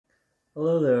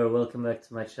Hello there, welcome back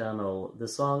to my channel. The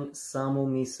song Samo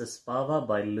spava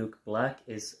by Luke Black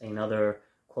is another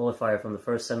qualifier from the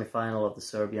first semi-final of the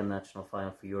Serbian national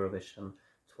final for Eurovision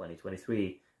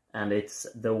 2023, and it's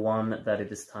the one that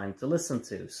it is time to listen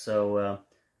to. So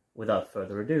without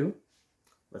further ado,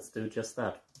 let's do just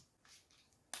that.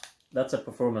 That's a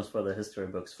performance for the history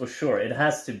books, for sure. It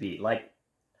has to be. Like,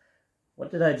 what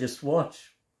did I just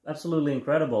watch? Absolutely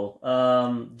incredible.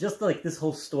 Just like this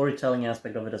whole storytelling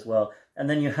aspect of it as well. And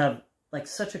then you have like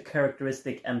such a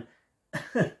characteristic and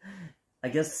I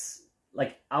guess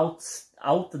like out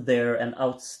there and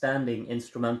outstanding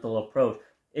instrumental approach.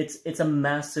 It's a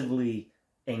massively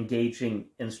engaging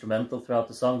instrumental throughout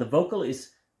the song. The vocal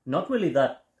is not really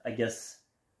that, I guess,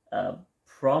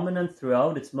 prominent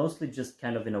throughout. It's mostly just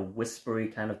kind of in a whispery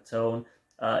kind of tone.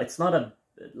 It's not a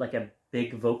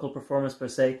big vocal performance per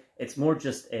se. It's more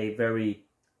just a very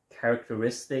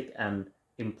characteristic and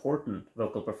important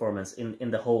vocal performance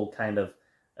in the whole kind of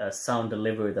sound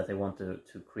delivery that they want to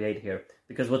create here.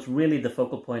 Because what's really the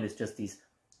focal point is just these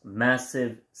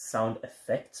massive sound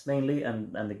effects mainly,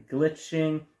 and the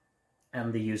glitching,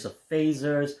 and the use of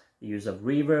phasers, the use of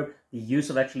reverb, the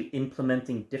use of actually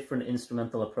implementing different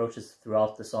instrumental approaches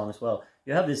throughout the song as well.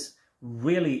 You have this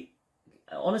really,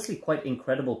 honestly, quite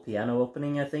incredible piano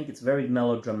opening. I think it's very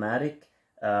melodramatic.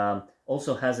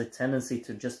 Also has a tendency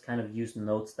to just kind of use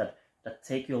notes that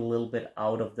take you a little bit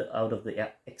out of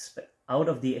the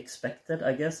expected.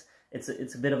 I guess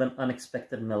it's a bit of an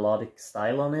unexpected melodic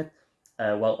style on it,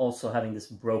 while also having this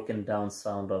broken down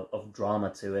sound of drama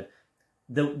to it.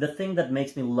 The thing that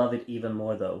makes me love it even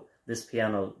more, though, this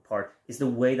piano part, is the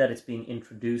way that it's being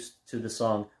introduced to the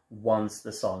song once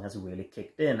the song has really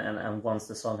kicked in, and once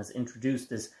the song has introduced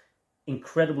this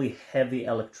incredibly heavy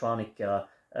electronic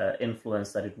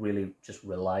influence that it really just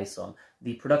relies on.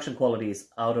 The production quality is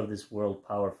out of this world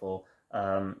powerful.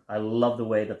 I love the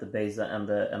way that the bass and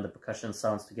the percussion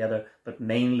sounds together, but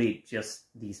mainly just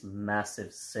these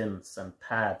massive synths and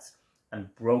pads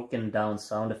and broken down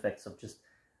sound effects of just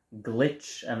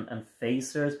glitch and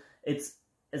phasers. It's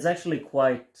actually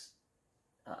quite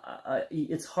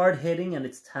it's hard-hitting and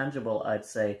it's tangible, I'd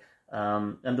say.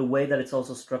 And the way that it's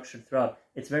also structured throughout,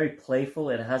 it's very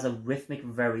playful. It has a rhythmic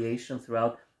variation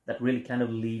throughout that really kind of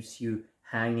leaves you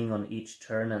hanging on each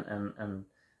turn and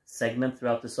segment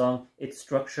throughout the song. It's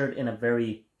structured in a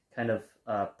very kind of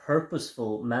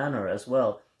purposeful manner as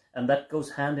well. And that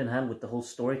goes hand in hand with the whole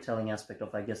storytelling aspect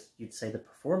of, I guess you'd say, the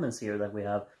performance here that we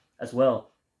have as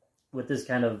well. With this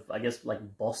kind of, I guess,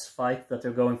 like boss fight that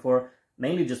they're going for.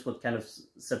 Mainly just what kind of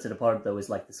sets it apart, though, is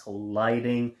like this whole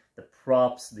lighting, the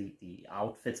props, the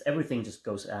outfits, everything just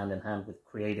goes hand in hand with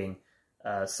creating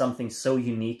something so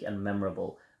unique and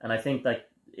memorable. And I think that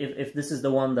if this is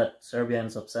the one that Serbia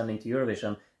ends up sending to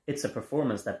Eurovision, it's a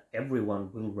performance that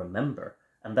everyone will remember.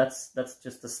 And that's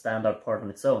just a standout part on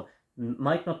its own.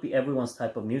 Might not be everyone's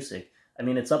type of music. I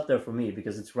mean, it's up there for me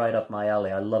because it's right up my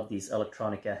alley. I love these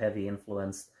electronica heavy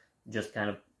influenced, just kind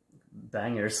of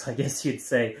bangers, I guess you'd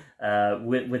say,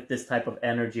 with this type of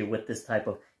energy, with this type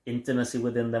of intimacy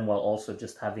within them, while also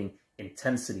just having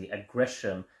intensity,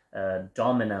 aggression,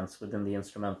 dominance within the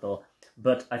instrumental.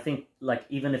 But I think, like,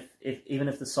 even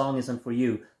if the song isn't for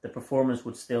you, the performance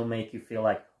would still make you feel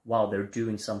like, wow, they're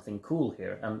doing something cool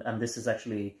here, and this is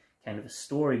actually kind of a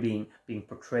story being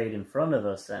portrayed in front of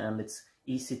us, and it's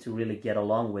easy to really get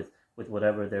along with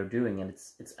whatever they're doing, and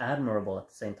it's admirable at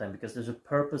the same time because there's a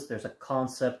purpose, there's a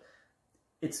concept.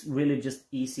 It's really just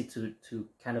easy to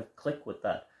kind of click with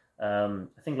that.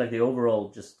 I think like the overall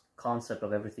just concept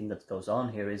of everything that goes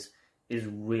on here is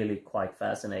really quite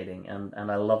fascinating,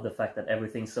 and I love the fact that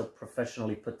everything's so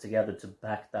professionally put together to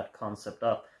back that concept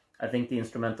up. I think the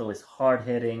instrumental is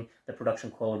hard-hitting, the production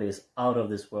quality is out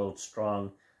of this world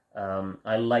strong.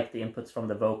 I like the inputs from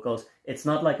the vocals. It's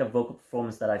not like a vocal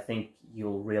performance that I think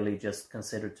you'll really just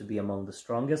consider to be among the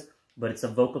strongest, but it's a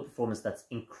vocal performance that's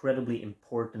incredibly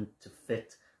important to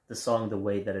fit the song the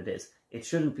way that it is. It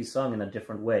shouldn't be sung in a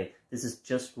different way. This is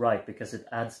just right because it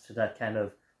adds to that kind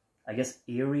of, I guess,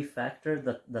 eerie factor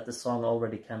that the song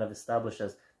already kind of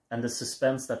establishes, and the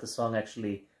suspense that the song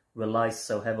actually relies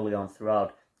so heavily on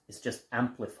throughout is just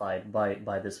amplified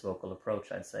by this vocal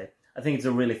approach, I'd say. I think it's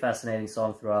a really fascinating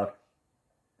song throughout.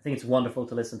 I think it's wonderful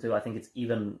to listen to. I think it's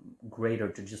even greater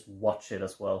to just watch it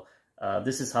as well.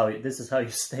 This is how you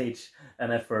stage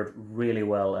an effort really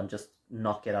well and just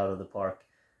knock it out of the park.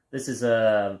 This is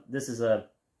a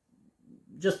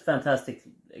just fantastic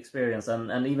experience,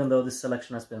 and even though this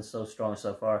selection has been so strong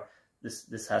so far,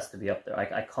 this has to be up there.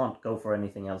 I can't go for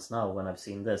anything else now when I've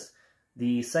seen this.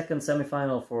 The second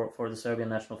semi-final for the Serbian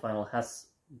national final has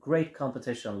great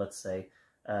competition, let's say.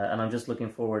 and I'm just looking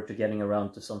forward to getting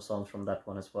around to some songs from that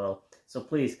one as well. So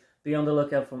please be on the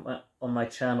lookout on my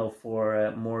channel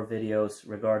for more videos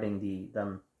regarding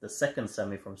the second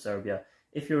semi from Serbia.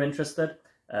 If you're interested,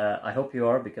 I hope you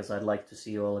are, because I'd like to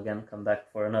see you all again, come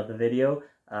back for another video.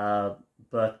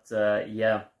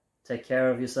 Yeah, take care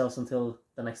of yourselves until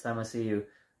the next time I see you.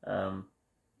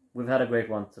 We've had a great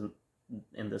one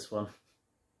in this one.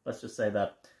 Let's just say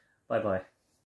that. Bye bye.